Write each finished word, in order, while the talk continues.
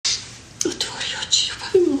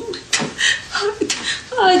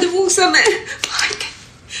Ajde, Vuksane, ajde,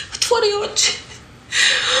 otvori oči.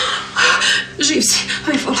 Živ si,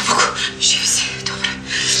 aj, hvala Bogu, živ si, dobro.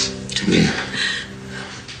 Mija,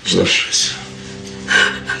 zašli sam.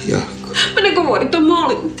 Jako. Ma ne govori to,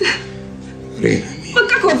 molim te. Vrijeme, Mija. Ma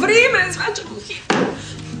kako vrijeme, zvaćemo hitno.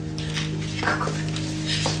 Kako vrijeme?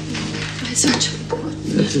 Aj, zvaćemo pomoć.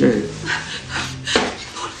 Ne treba.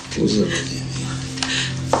 Uzavodi, Mija.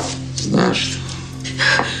 Znaš što?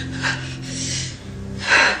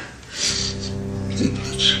 Ne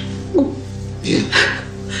plač. Mija.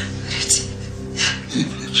 Reci. Ne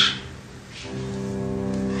plač.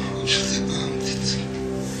 Hoću te pamtiti.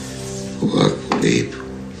 Ovako lijepo.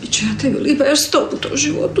 Biću ja tebi lijepa, još 100 puta u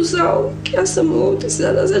životu zauvijek. Ja sam ovdje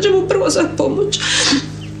sada, sad ćemo prvo za pomoć.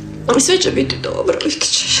 Sve će biti dobro, vidit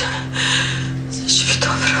ćeš. Sve će biti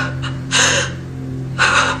dobro.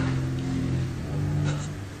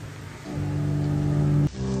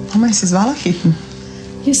 Mama, jesi zvala hitnu?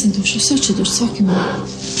 Jesam došla, sve će doći svaki moment.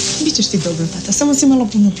 Bićeš ti dobro, tata. Samo si malo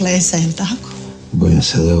puno plesa, jel tako? Bojim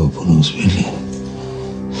se da je ovo puno ozbiljnije.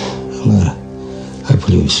 Lara, aj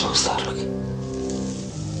poljubi svog starog.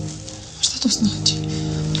 Šta to znači?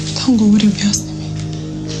 Šta on govori, objasni mi.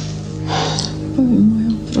 Babi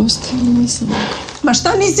moja, prosti, ali nisam mogla. Ma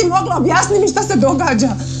šta nisi mogla? Objasni mi šta se događa.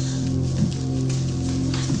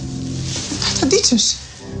 Tata, di ćeš?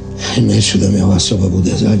 Neću da mi ova soba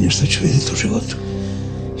bude zadnje što ću vidjeti u životu.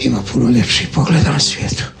 Ima puno ljepših pogleda na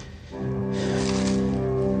svijetu.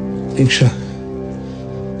 Nikša,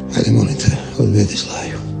 ajde molim te, odvedi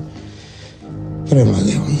Zlaju. Premlad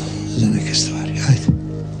je on za neke stvari, ajde.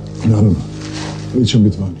 Naravno, mi ćemo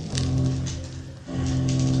biti vani.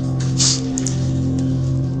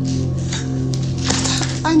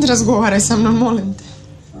 Ajde, razgovaraj sa mnom, molim te.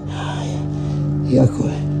 Jako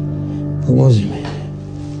je, pomozi mi.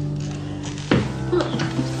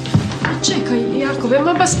 Čekaj, Jakove,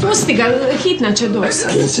 ma ba spusti ga, hitna će doći.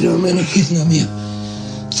 Ne treba meni hitna, Mija.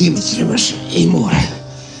 Ti mi trebaš i more.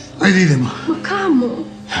 Ajde idemo. Ma kamo?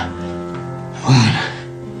 Lara.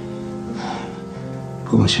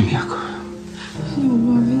 Pomoći mi jako.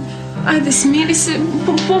 Ljubavi. Ajde, smiri se,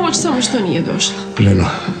 pomoć samo što nije došla. Leno,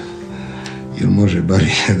 jel može bar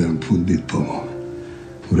jedan put biti po mome?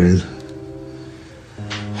 U redu?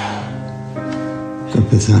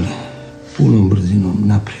 Kapetane, punom brzinom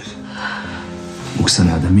naprijed.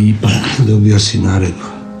 Vuksana, da mi ipak... Dobio si naredbu.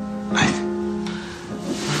 Ajde.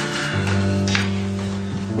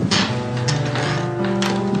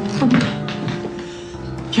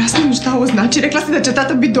 Jasni mi šta ovo znači. Rekla si da će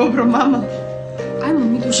tata biti dobro, mama. Ajmo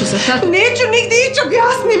mi duše za tatu. Neću nigdje ići,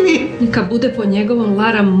 objasni mi. Neka bude po njegovom,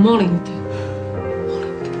 Lara, molim te.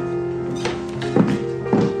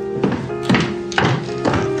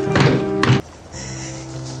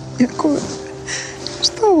 Jakove,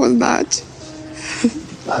 šta ovo znači?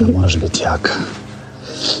 Lara, moraš biti jaka.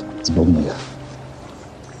 Zbog njega.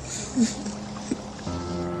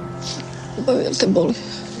 Ljubavi, jel te boli?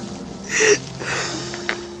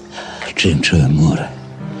 Čim čujem more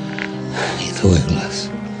i tvoj glas,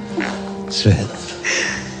 sve je dobro.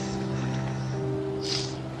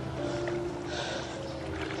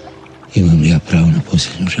 Imam li ja pravo na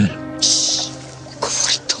posljednju želju?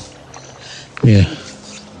 Govori to. Nije.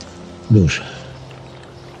 Duša.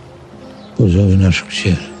 Pozovi našu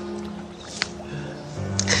kćer.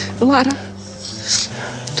 Lara.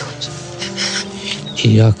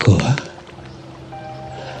 I Jakova.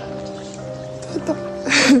 Tata.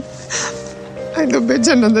 Ajde,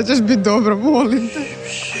 obećano da ćeš biti dobro, molim te.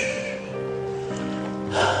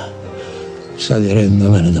 Sad je red na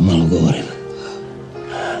mene da malo govorim.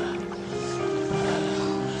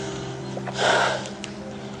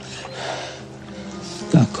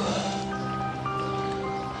 Tako.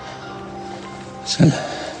 Sad,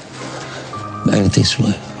 daj mi ti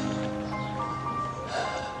svoje.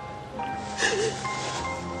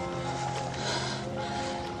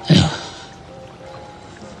 Evo.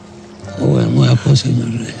 Ovo je moja posljednja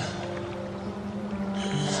želja.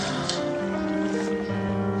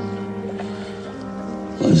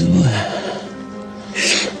 Pazi moje.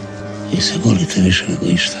 Vi se volite više nego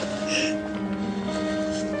išta.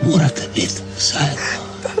 Morate biti zajedno.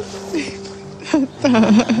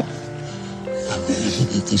 Ako ne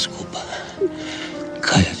budete skupa,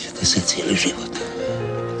 kajat ćete se cijeli život.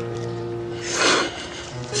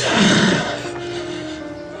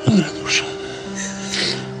 Lara duša,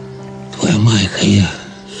 tvoja majka i ja,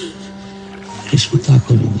 bili smo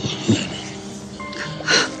tako dugo odvojeni.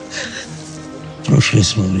 Prošli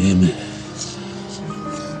smo vrijeme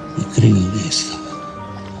na krivo mjesto,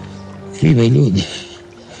 krive ljude,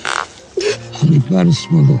 ali bar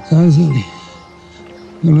smo dokazali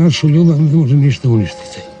da našu ljubav ne može ništa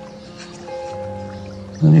uništiti.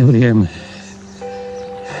 To nije vrijeme.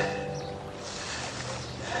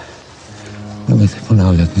 Nemojte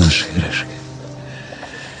ponavljati naše greške.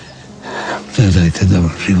 Ne dajte da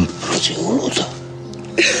vam život prođe uludo.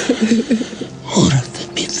 Morate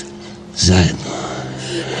biti zajedno.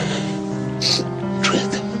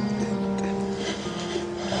 Čujete?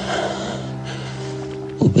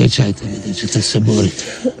 Obećajte mi da ćete se boriti.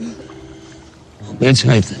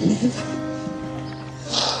 Obećajte mi.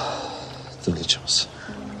 Trudit ćemo se.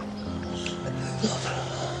 Dobro.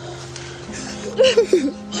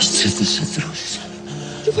 Baš ćete se truditi.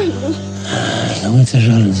 Nemojte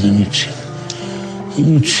žaliti za ničim.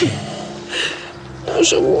 Ničim.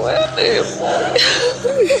 Bože moja, nemoj.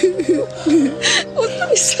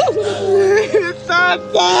 Ostavi samo.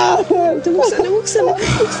 Tata! Vuksane.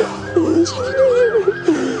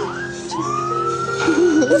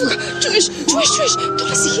 Čuješ,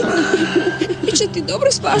 dolazi jedna. Biće ti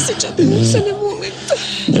dobro, spasit će te, Vuksane, molim te.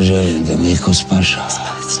 Ne želim da me iko spašava.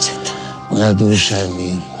 Spasit će te. Moja duša je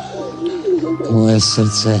mir. Moje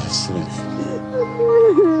srce je sretno.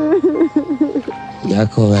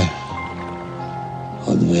 Jakove,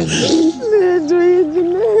 odvedi.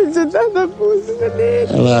 Neću, tata, pusti me,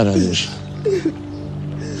 neću. Lara, duša.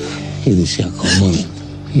 Idi s Jakovom, molim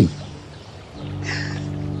te. Idi.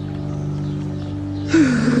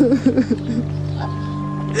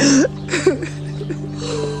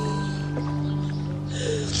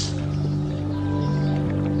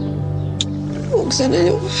 Vuksane,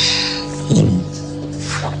 ljubav. Volim te.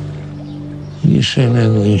 Više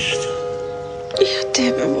nego išta. Ja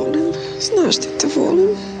tebe volim. Znaš da te volim.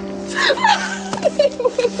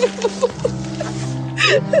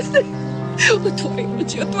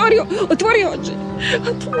 Otvori oči.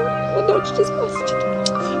 Doći će, spasit će te.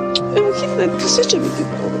 Evo, hitno, sve će biti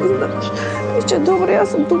dobro, znaš. Biće dobro, ja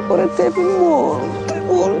sam tu pored tebe,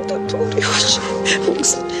 molim te, otvori oči.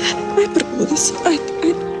 Vuksane, aj probudi se, ajde.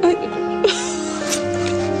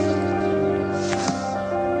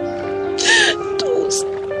 Tu sam.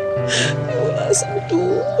 Evo, ja sam tu.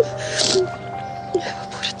 Evo,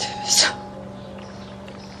 pored tebe sam.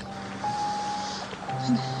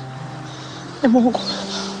 Ne mogu.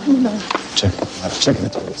 Čekaj, Lara, čekaj,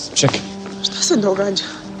 čekaj. Šta se događa?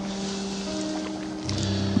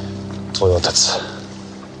 Tvoj otac.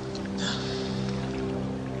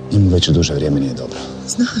 Njemu već u duže vrijeme nije dobro.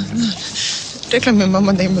 Znam. Rekla mi je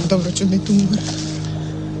mama da ima dobroćudni tumor.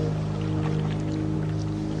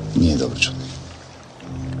 Nije dobroćudni.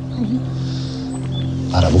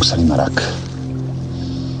 Lara, Vuksan ima rak.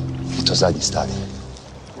 I to zadnji stadij.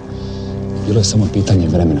 Bilo je samo pitanje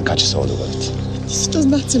vremena kad će se ovo dogoditi. Ti si to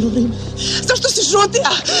zna cijelo vrijeme. Zašto si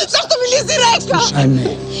šutija? Zašto mi nisi rekla? Slušaj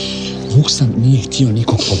me, Vuksan nije htio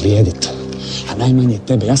nikog povrijediti. A najmanje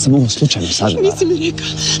tebe, ja sam ovo slučajno saznala. Nisi mi rekla.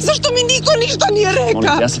 Zašto mi niko ništa nije rekla?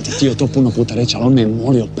 Molim, ja sam ti htio to puno puta reći, ali on me je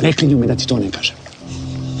molio, preklinju me da ti to ne kažem.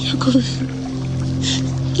 Jakove,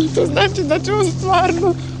 to znači da će on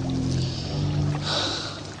stvarno...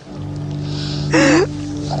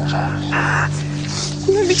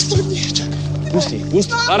 Ne bih spodnije. Čekaj,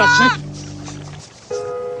 pusti, Lara, čekaj.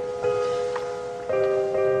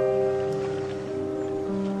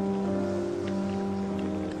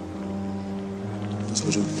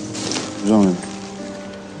 Žao mi.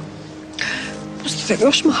 Pustite ga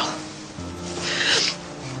još malo.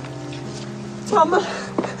 Mama.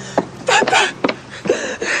 Tata.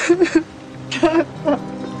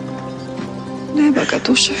 Nema ga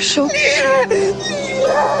duša više ovdje.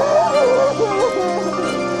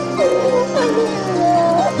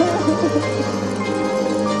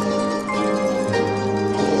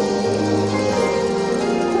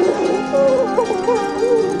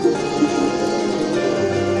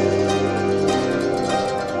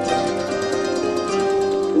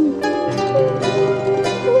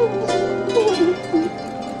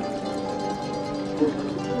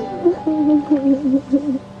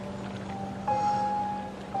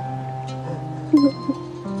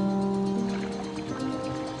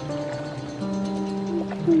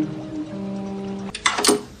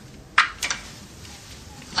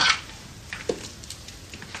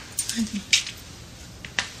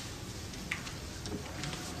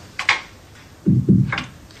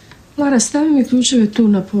 Lara, stavi mi ključeve tu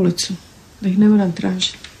na policu, da ih ne moram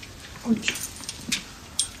tražiti. Hoću.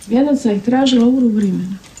 Jedan sam ih tražila uru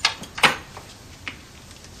vremena.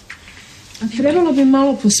 A trebalo bi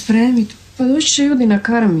malo pospremiti, pa doći će ljudi na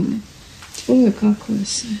karamine. Uvijek kako je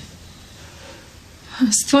sve.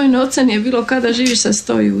 S tvojim ocem je bilo kada živiš sa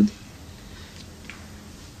 100 ljudi.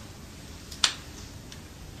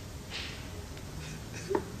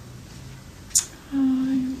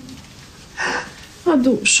 A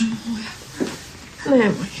dušo moja,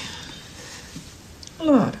 Nemoj.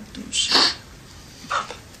 Lara, duša.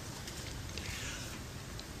 Mama.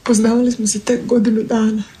 Poznavali smo se tek godinu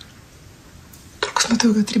dana. Toliko smo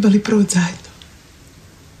toga trebali proći zajedno.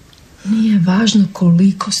 Nije važno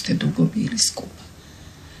koliko ste dugo bili skupa,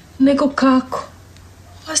 nego kako.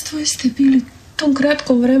 Vas dvoje ste bili tom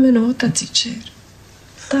kratkom vremenu otac i kćer.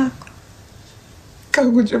 Tako.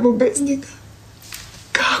 Kako ćemo bez njega?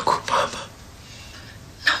 Kako, mama?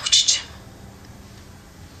 Naučit ćemo.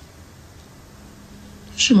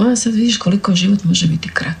 Duša moja, sad vidiš koliko život može biti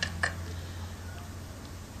kratak.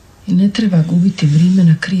 I ne treba gubiti vrijeme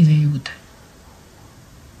na krive ljude.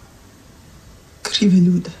 Krive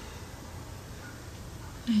ljude?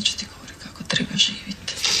 Neću ti govoriti kako treba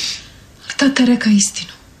živjeti. Ali tata reka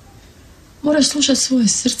istinu. Moraš slušati svoje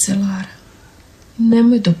srce, Lara. I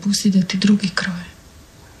nemoj dopustiti da ti drugi kroje.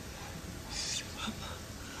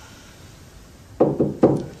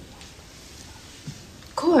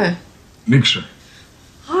 Ko je? Nikša.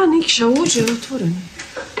 A, Nikša, uđe, otvoreno.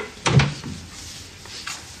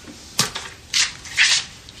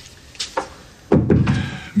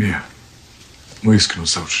 Mija, moje iskreno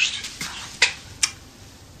saučešće.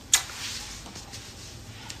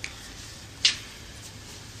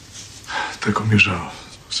 Tako mi je žao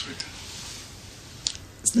zbog svega.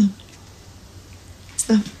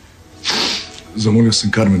 Znam. Zamolio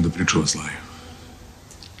sam Carmen da pričuva Zlaju.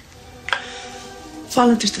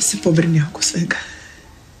 Hvala ti što se pobrinio oko svega.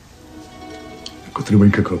 Ako treba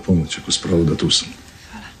ikakva pomoć, ako spravo da tu sam.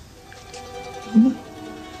 Mama,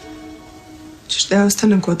 ćeš da ja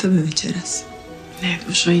ostanem kod tebe večeras? Ne,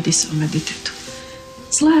 dušo, idi svome ditetu.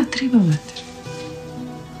 Zlaja treba mater.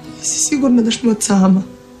 Jesi sigurna da ćemo od sama?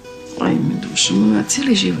 Ajme, dušo moja,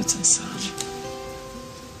 cijeli život sam sama.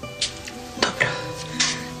 Dobro.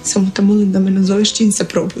 Samo te molim da me nazoveš čim se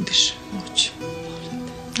probudiš. Hoću.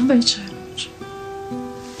 Obećaj.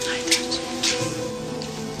 Ajde.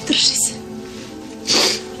 Drži se.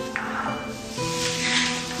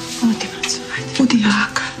 Odi, maco, ajde. Budi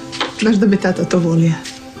jaka. Znaš da bi tata to volio.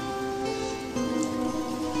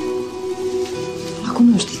 Lako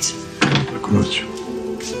noštice. Lako noć.